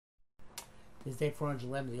This is day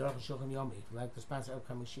 411 of the Aruch Shulchan Yomi. If you'd like to sponsor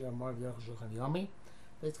upcoming shir or more of the Aruch Shulchan Yomi,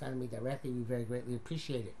 please contact me directly. We very greatly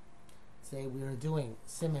appreciate it. Today we are doing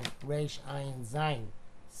Siman Reish Ayin Zayin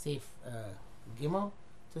Seif Gimel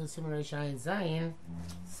to the Siman Reish Ayin Zayin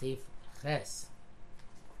Seif Ches.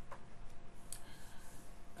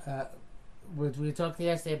 We talked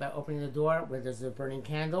yesterday about opening the door where there's a burning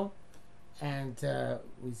candle, and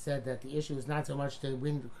we said that the issue is not so much the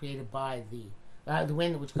wind created by the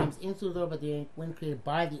wind which comes into the door, but the wind created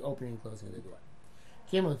by the opening and closing of the door.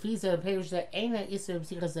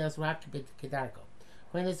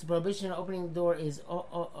 When it's a prohibition, opening the door is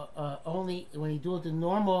only when you do it the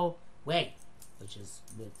normal way, which is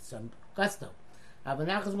with some gusto.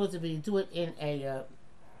 If you do it in a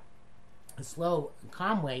slow,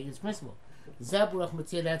 calm way, it's permissible.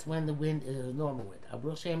 That's when the wind is a normal wind.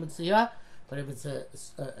 But if it's a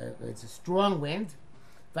strong wind,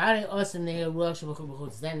 then it's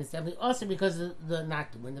definitely also because of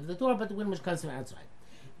not the wind of the door, but the wind which comes from outside.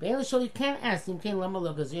 So you can ask him,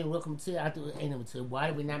 why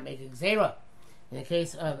do we not make a gzera in the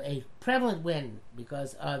case of a prevalent wind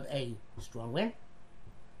because of a strong wind?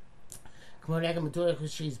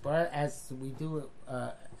 As we do,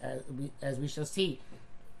 as we shall see,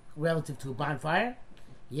 relative to a bonfire.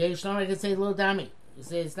 I can say lo dami. You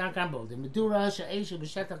say it's not comparable. The medura she'eshu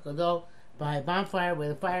b'shetach gadol, by a bonfire where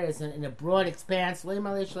the fire is in a broad expanse.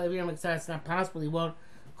 It's not possible. He won't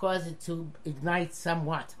cause it to ignite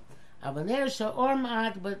somewhat. But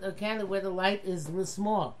a candle where the light is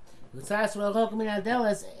small. If it's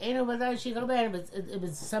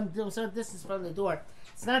some distance from the door,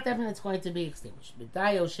 it's not definitely it's going to be extinguished. It's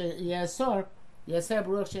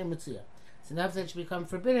enough that it should become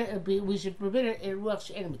forbidden. We should forbid it in ruach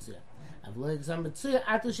she'en mitzuyah.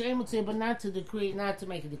 But not to decree, not to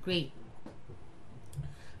make a decree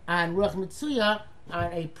on ruach mitzuyah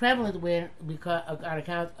on a prevalent wind because on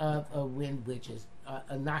account of a wind which is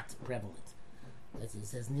not prevalent. As he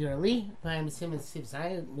says, nearly, some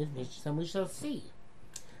we shall see.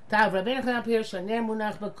 Rabbeinu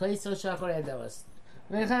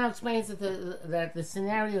Chanam explains that the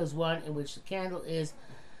scenario is one in which the candle is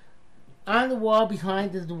on the wall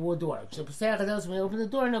behind the door. So when you open the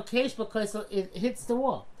door, no case because it hits the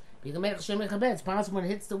wall. It's possible when it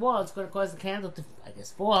hits the wall, it's going to cause the candle to, I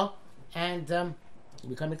guess, fall and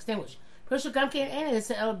become extinguished. According to him,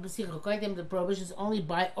 the prohibition is only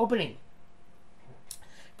by opening.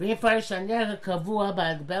 He says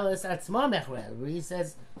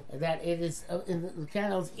that it is the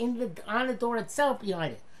candles on the door itself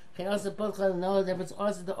behind it. Can also know that it's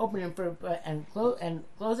also the opening for and close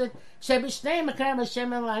it. Because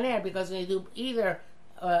when you do either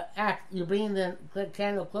act, you bring the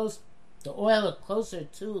candle close, the oil closer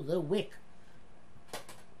to the wick.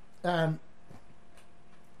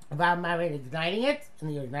 Igniting it,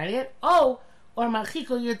 and you're igniting it. Or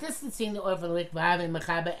machiko, you're distancing the oil from the wick,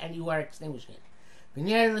 and you are extinguishing it.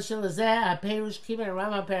 V'nir l'shilazeh ha'perush kivin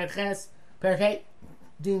Rama perches perchet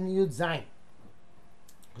din yud zayin.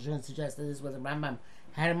 I shouldn't suggest that this is what the Rambam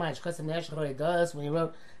had in mind. Shkosam Neshachor does when he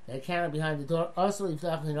wrote the candle behind the door. Also,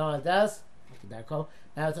 Yiftach Ninola does. Now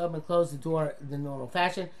it's open and close the door in the normal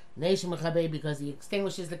fashion. Nation Mechabe because he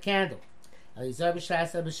extinguishes the candle. Rather,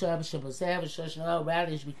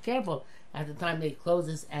 you should be careful at the time that he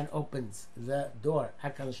closes and opens the door.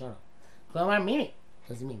 Meaning,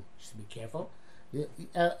 doesn't mean you should be careful. You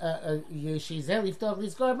should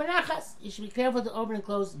be careful to open and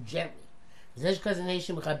close gently.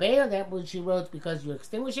 That which she wrote because you're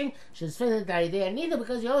extinguishing, should fit the idea, neither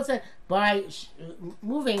because you also by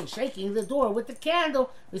moving, shaking the door with the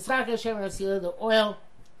candle, the oil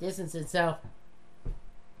distance itself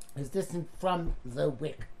is distant from the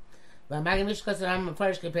wick. But Magamish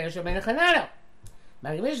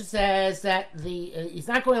says that he's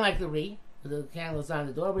not going like the candle is on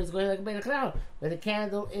the door, but he's going like a Chananel, where the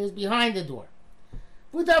candle is behind the door.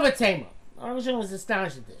 V'davatema. Arishon was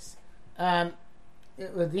astonished at this.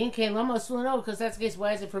 Because that's the case,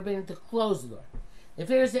 why is it forbidden to close the door? If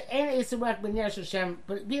there's any Issarak ben Hashem,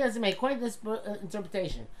 but he doesn't make quite this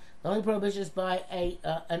interpretation. The only prohibition is by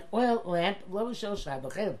an oil lamp,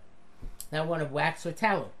 not one of wax or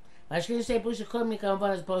tallow. As opposed to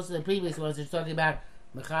the previous ones, which are talking about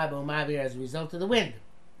Mechab or Mavir as a result of the wind.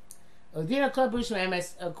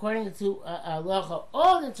 According to Allah,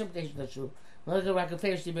 all the interpretations are true. The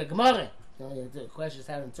question is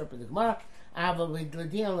how to interpret the Gemara.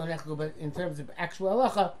 But in terms of actual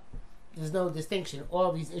halacha, there's no distinction.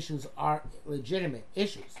 All these issues are legitimate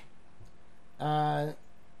issues. Mr.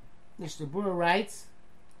 Brewer writes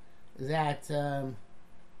that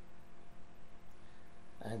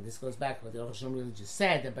And this goes back to what the Aruch Shalom really just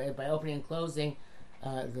said, that by opening and closing,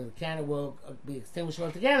 the candle will be extinguished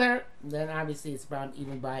altogether. Then obviously it's bound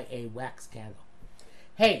even by a wax candle.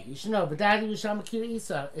 Hey, you should know, it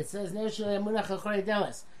says,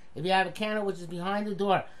 if you have a candle which is behind the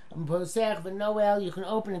door, you can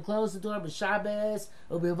open and close the door, as long as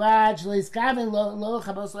you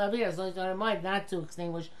don't mind not to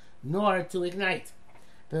extinguish nor to ignite.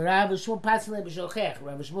 But Rabbi Shmuel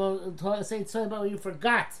said about when you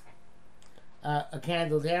forgot a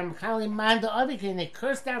candle there, and they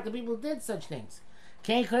cursed out the people who did such things.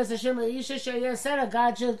 Can't curse Hashem,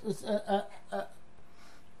 God should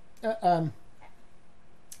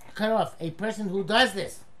cut off a person who does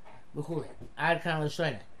this. This is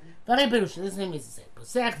what it means to say.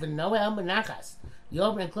 You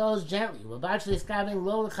open and close gently.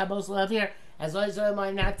 As long as you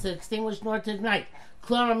mind not to extinguish nor to ignite.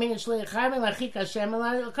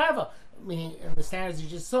 Meaning, in the standards you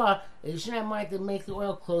just saw, you shouldn't have mind to make the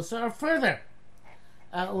oil closer or further.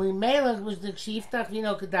 But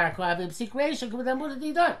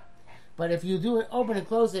if you do it, open and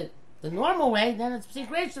close it the normal way, then it's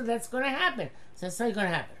secret, so that's going to happen. So that's not going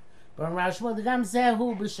to happen. But in Rav Shmuel, the Gam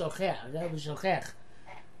Zehu b'shochech.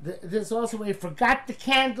 This also where he forgot the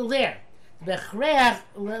candle there. We have to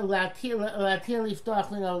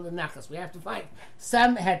find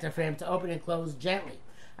some heter for him to open and close gently.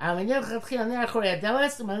 If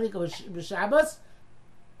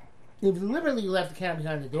deliberately you left the candle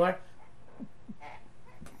behind the door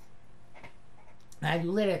and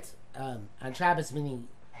you lit it on Shabbos, meaning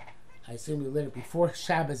I assume you lit it before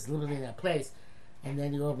Shabbos, literally in that place, and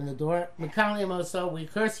then you open the door, we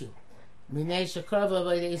curse you. Because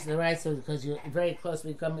you're very close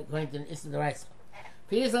to going to an Issa D'Oraisa.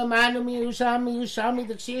 This we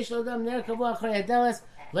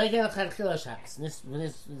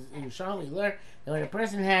learn that when a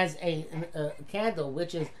person has a candle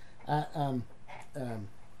which is in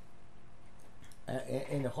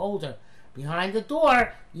a holder behind the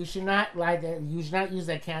door, you should not light that. You should not use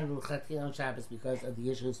that candle on Shabbos because of the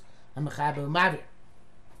issues of Mechaber Mavir.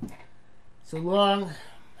 So long.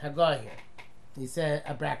 Hagah here. He said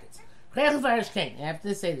brackets. After to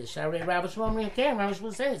say this, Sharei Rabbi Shmuel came. Rabbi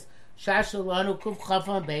Shmuel says, "Shashalanu kuf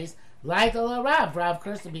chafon base light al Rav. Rav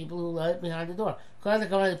cursed the people who light behind the door. And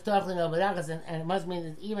it must mean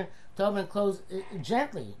that even to open and close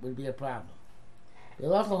gently would be a problem." The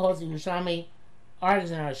Halacha holds the Yerushalmi argues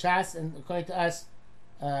in our Shas, and according to us,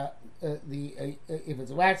 if it's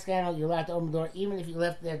a wax candle, you're allowed to open the door even if you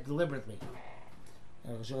left it there deliberately.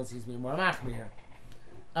 Rosh seems to be more machmir here.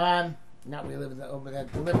 Not really open that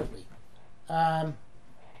deliberately.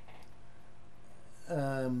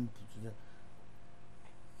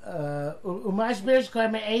 Umashbirish kar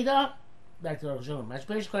me'eda, back to Rosh Hashanah.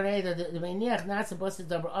 Mashbirish kar me'eda, the me'niach not supposed to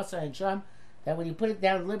double asar and sham, that when you put it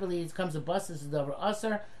down deliberately, it comes a bus, this is double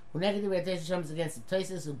asar. When negative rotation comes against the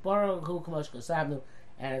Tosis, Uboro, Hu, Kamosh, Kosabnu,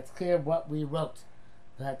 and it's clear what we wrote.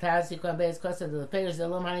 The Taz, Yikon, Beis, Kosa, the Payers, the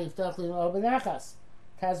Lomani, Yiftachli, Obenachas.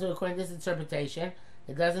 Taz, according to this interpretation,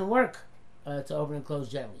 it doesn't work to open and close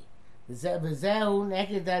gently. This is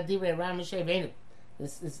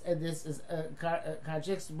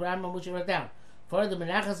contradicts Rambam which you wrote down. For the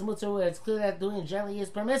Menachas Mutzah, where it's clear that doing it gently is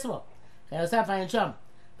permissible.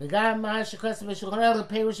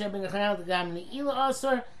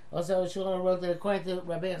 Also, Shulchan wrote that according to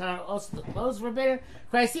Rabbi Yochanan, also the close forbidden.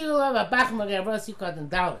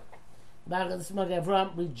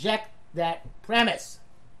 Reject that premise.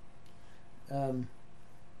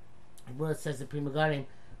 Where it says the Pri Megadim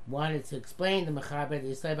wanted to explain the Mechaber,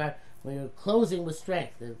 they say about when you're closing with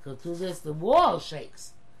strength, through this the wall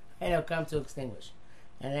shakes and it'll come to extinguish,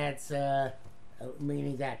 and that's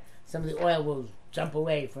meaning that some of the oil will jump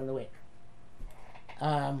away from the wick.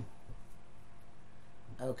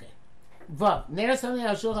 Okay. Vav. There's something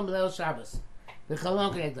I'll show them below Shabbos. The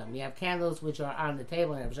Chalon Kedem. You have candles which are on the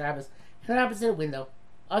table and have Shabbos. And opposite the window.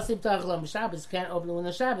 Asib Tachalom Shabbos can't open the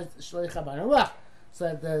window Shabbos. Shloi Chaban Ruach.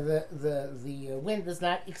 So the wind does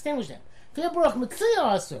not extinguish them.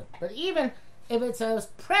 But even if it's a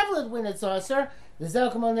prevalent wind, it's also the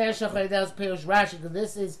Zelkamon there Shachar Perush Rashi. Because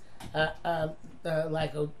this is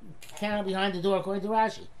like a candle behind the door, according to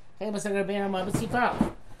Rashi.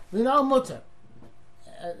 We know mutter.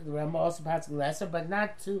 The Rambam also parts lesser, but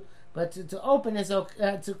not to open is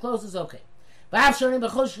okay. To close is okay. To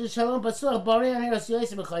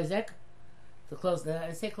close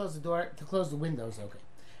I say close the door. To close the window is okay.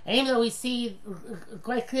 And even though we see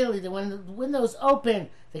quite clearly that when the windows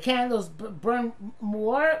open, the candles burn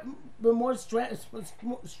more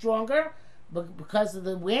stronger because of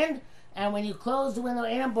the wind. And when you close the window,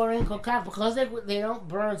 because they don't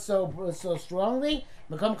burn so strongly.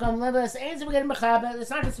 It's not going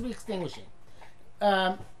to be extinguishing.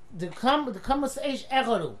 It's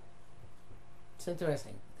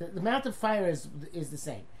interesting. The amount of fire is the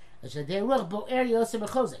same. By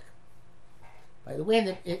the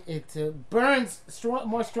wind, it burns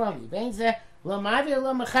more strongly.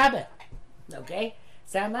 Okay?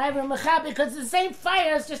 Because it's the same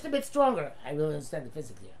fire, it's just a bit stronger. I really understand the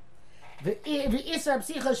physics here.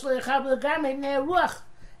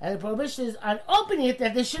 And the prohibition is on opening it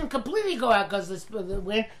that they shouldn't completely go out because of the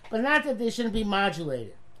wind, but not that they shouldn't be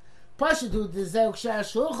modulated. That's what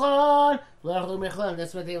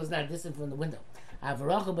they was not distant from the window.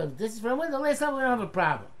 But this is from the window, let's not have a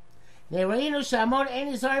problem. We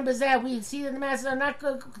see that the masses are not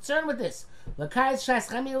concerned with this. It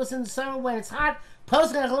was in the summer when it's hot.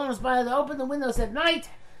 Post by the open the windows at night.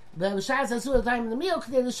 The time in the meal,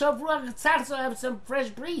 they show so have some fresh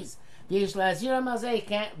breeze. You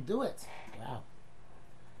can't do it. Wow.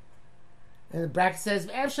 And the bracket says,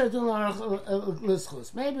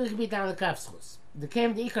 maybe we could be down the kafschus. The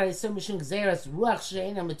came the ikar is some mishum gzeras ruach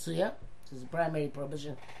she'ena mitzuya. So the primary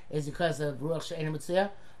prohibition is because of ruach she'ena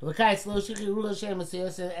mitzuya.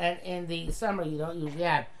 And in the summer you don't usually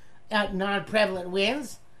have non-prevalent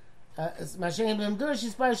winds. As opposed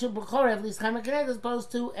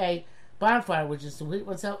to a bonfire, which is to heat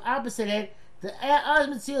oneself opposite it.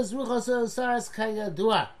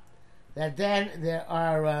 That then there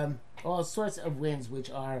are all sorts of winds which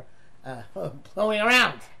are blowing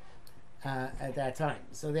around at that time.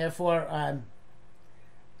 So therefore,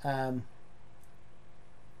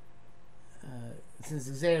 since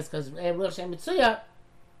the Xer is because of Ruach Mitzuya,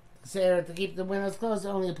 Xer to keep the windows closed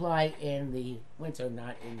only apply in the winter,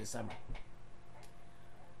 not in the summer.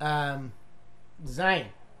 Zion.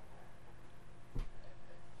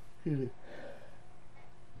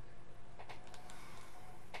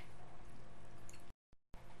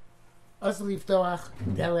 Also liftoach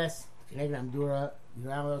deles keneged amdura.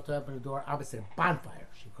 You're not allowed to open the door opposite a bonfire.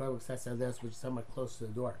 Shikor says this, which is somewhat close to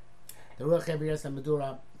the door. The ruach heviras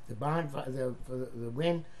amdura. The bonfire, the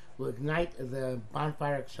wind will ignite the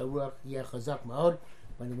bonfire. Sharuach yechazak maod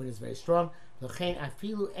when the wind is very strong. Therefore,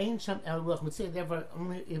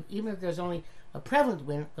 even if there's only a prevalent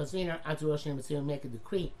wind, because we make a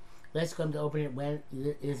decree. Let's come to open it when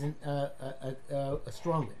it isn't a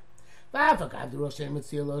strong wind. Even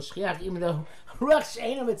though Ruach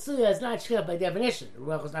She'ena Mitzuya is not Shchiach by definition,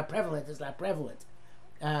 Ruach is not prevalent, it's not prevalent.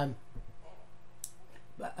 That's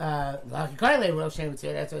why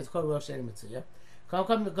it's called Ruach She'ena Mitzuya.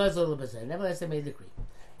 Nevertheless, they made a decree.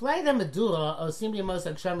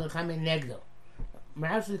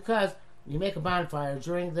 Perhaps because you make a bonfire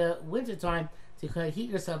during the winter time to heat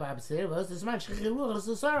yourself opposite it,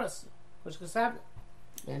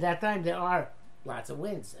 and at that time there are lots of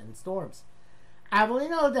winds and storms. But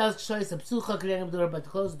to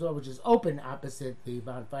close the door which is open opposite the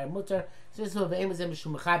bonfire mutter,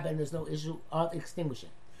 and there's no issue of extinguishing.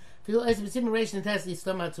 Even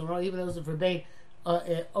those who forbade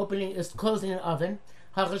opening is closing an oven,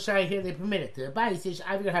 here they permit it. The body says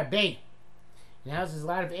in the house there's a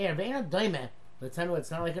lot of air. But tell you what, it's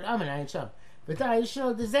not like an oven, I ain't sure. But you should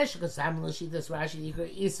know the zesh because I'm going to this Rashi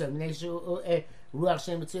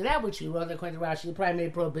that which we wrote according to Rashi, the primary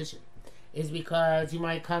prohibition is because you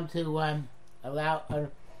might come to allow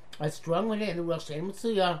a strong wind in the Ruach She'ena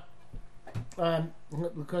Mitzuya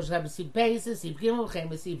because you have to see basis, see gimel,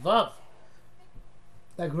 chem, see vav.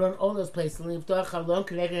 Like run all those places, leave door chalon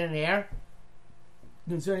connected in air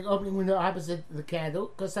concerning opening window opposite the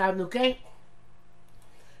candle. Because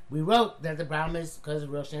we wrote that the problem is because of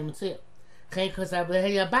Ruach She'ena Mitzuya. The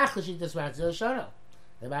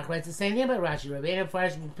Bach writes the same thing about Rashi. Rabbeinu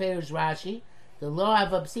Farish Perish Rashi. The law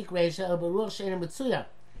of a psik reisha of a Ruach She'ena Mitzuya.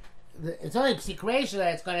 It's only psik reisha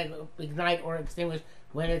that it's going to ignite or extinguish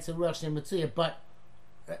when it's a Ruach She'ena Mitzuya. But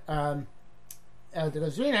the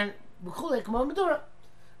Gazrinan b'chulei k'mo medura.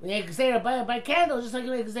 When you exert by candle, just like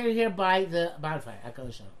you exert here by the bonfire.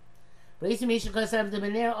 Hakal Shalom. But Yisrael Misha Kosav the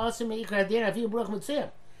Bener also meikar adin afiyu Ruach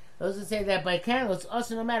Mitzuya. Those who say that by candle, it's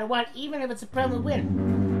also no matter what, even if it's a prevalent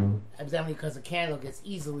wind. Evidently, because the candle gets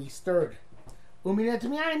easily stirred. But the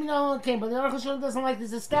Aruch HaShulchan doesn't like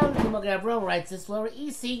this. Astounding. Avram writes this lower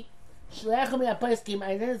easy. I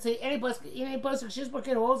didn't say any posuk Shizbuk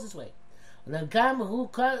who holds this way. And then Gam who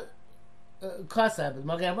Kosav,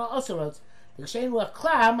 but Avram also wrote the Kshein Ruach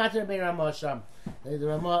Kla Matar Bein Ramah Sham. The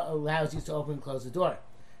Ramah allows you to open and close the door.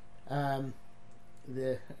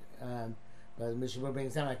 But the Mishnah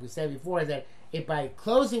brings down, like we said before, that if by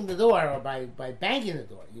closing the door or by banging the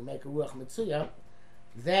door you make a Ruach Mitzuya,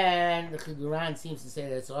 then the Chiduran seems to say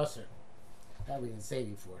that it's Osir. That we didn't say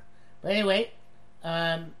before. But anyway,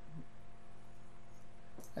 I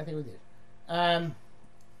think we did. The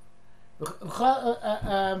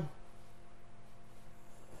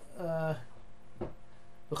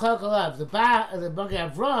Bagi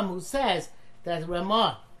Avram, who says that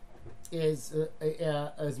Ramah is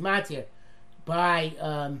matir by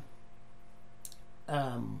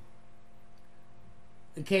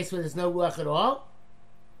the case where there's no ruach at all,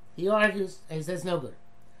 he argues and he says no good.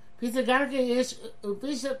 But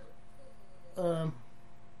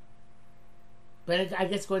I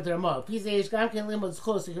guess going to Ramah. You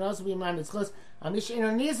can also be man mitzchos.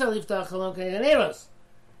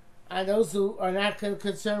 And those who are not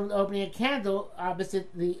concerned with opening a candle opposite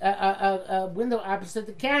the window opposite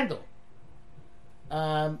the candle.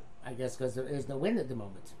 I guess because there is no wind at the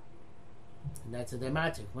moment. And that's a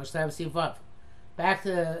dematic. Much time see above. Back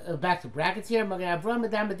to brackets here. Magen Avram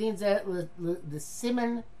Adam Bedin the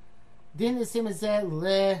Simon Din the Simon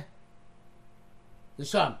le the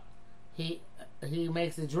Sham. He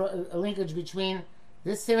makes a linkage between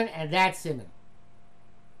this simon and that simon.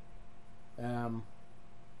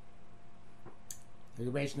 The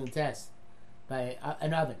duration test by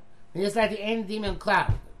an oven. And it's like the end demon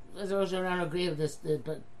cloud. There's also don't agree with this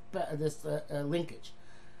linkage.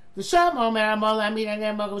 The Sham Omer Amol Amid and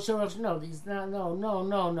no, these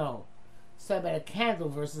no. It's about a candle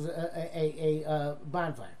versus a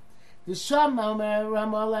bonfire. The Sham Omer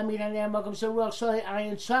Amol Amid and Shoroch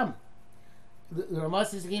Iron Sham. The Ramah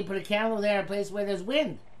says you can put a candle there in a place where there's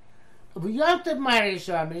wind. But Yontiv Mari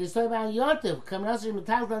Sham, and he's talking about Yontiv. Coming out from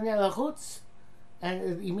Metal Lachutz.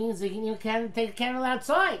 And it means that you can't take a candle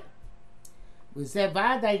outside. We said, in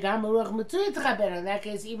that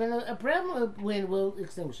case, even a prevalent wind will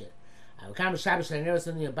extinguish it.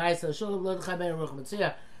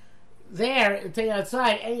 There, take it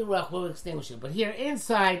outside, any ruach will extinguish it. But here,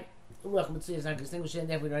 inside, ruach mitzuyah is not going to extinguish it, and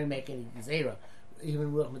therefore we don't make any zera.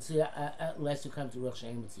 Even ruach mitzuyah, unless you come to ruach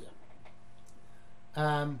she'en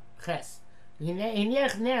mitzuyah. Ches. You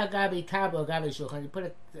put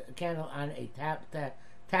a candle on a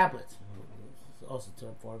tablet, also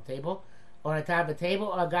term for a table, or on top of a table,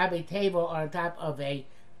 or gabe table, or on top of a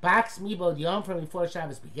box, mibod yom, from before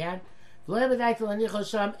Shabbos began. You didn't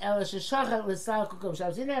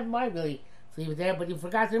have mind really to leave it there, but you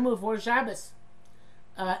forgot to remove before Shabbos.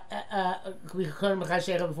 We could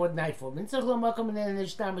before the nightfall. Now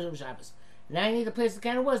you need to place the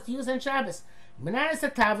candle was to use on Shabbos. Bananas the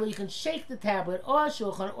tablet, you can shake the tablet, or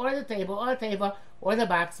shulchan, or the table, or the table, or the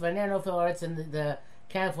box. Banana or it's in the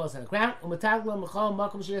candle falls on the ground. And you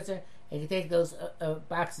can take those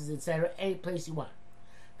boxes, etc., any place you want.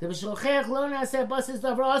 When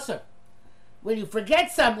you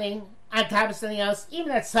forget something on top of something else, even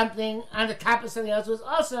that something on the top of something else was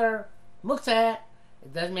also muktzah,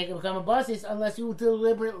 it doesn't make it become a basis unless you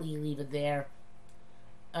deliberately leave it there.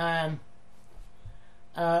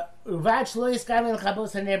 As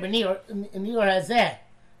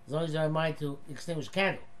long as you have in mind to extinguish a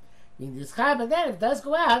candle. And then if it does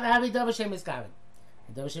go out,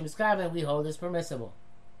 we hold is permissible.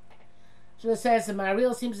 So it says the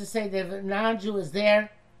Maril seems to say that if a non-Jew is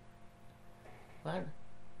there, what?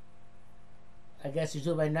 I guess you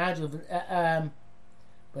do by non-Jew,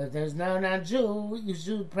 but if there's no non-Jew, you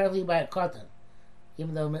should probably by a cotton,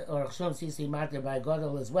 even though or Chshon sees he matter by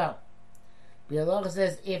Godel as well. But Allah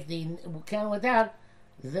says if the candle went out,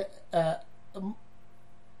 if the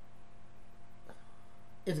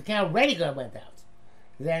candle already went out,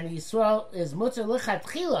 then Yisrael is mutzar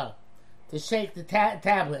lechatchila to shake the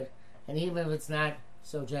tablet, and even if it's not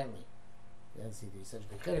so gently, you don't see there's such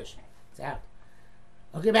big kiddush. It's out.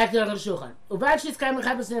 Okay, back to the Shulchan. Uvachis kaim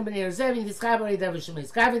lechabes nebenir zevin dischab already davish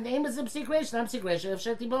miskaven aim is a secret. I'm secret. If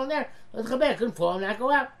sheti bol there, let chaber can fall and not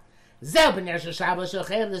go out. Zel bener shel Shabbos shel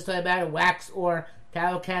chayav. This talk about a wax or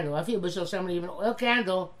tallow candle. I feel b'shel shemen even oil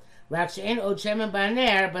candle. Rak she'en od shemen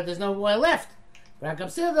baner, but there's no oil left. Rak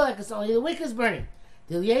absil like it's only the wick is burning.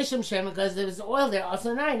 Dil yeshem shemen because there's oil there.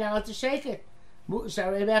 Also now to shake it. Because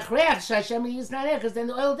then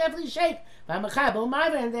the oil will definitely shake. And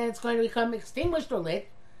then it's going to become extinguished or lit.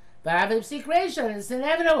 But it's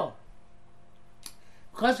inevitable.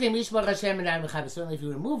 Certainly if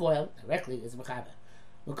you remove oil directly, it's mechaber.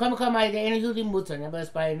 Nevertheless,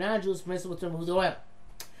 by a non-Jew, it's permissible to remove the oil.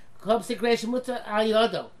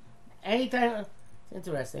 Anytime, it's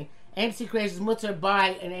interesting. Any secretion is mutter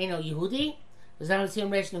by an Eino Yehudi. There's not a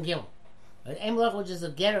Resh and Gimel. But Emlach, which is a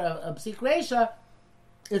getter of Psikresha,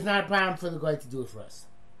 is not a problem for the guy to do it for us.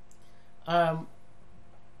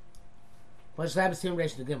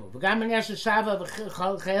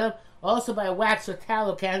 Also by wax or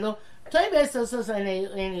tallow candle. It's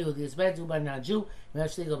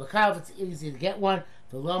easy to get one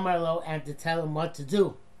for Lomar Lo and to tell him what to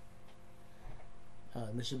do.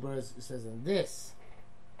 Mishnah Berurah says on this.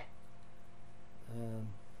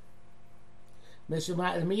 The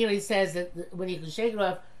Meiri says that when you can shake it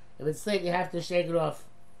off, if it's late, you have to shake it off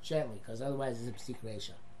gently, because otherwise it's a psik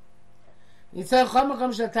reisha. If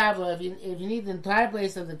you need the entire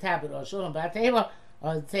place of the tablet, or shulchan b'table,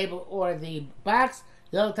 or the table, or the box,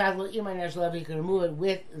 you can remove it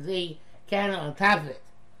with the candle on top of it.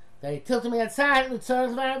 They tilt me outside, it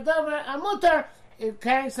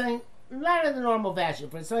carries something not in the normal fashion,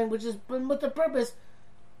 for something which is with the purpose.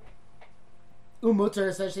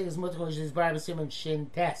 Mutter, such thing as mutter, which is bar b'siman shin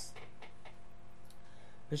test.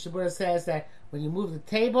 Mishnah Berurah says that when you move the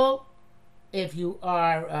table, if you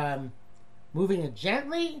are moving it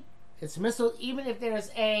gently, it's missile even if there's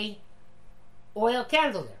a oil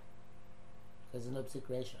candle there, because there's no psik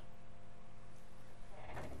reisha.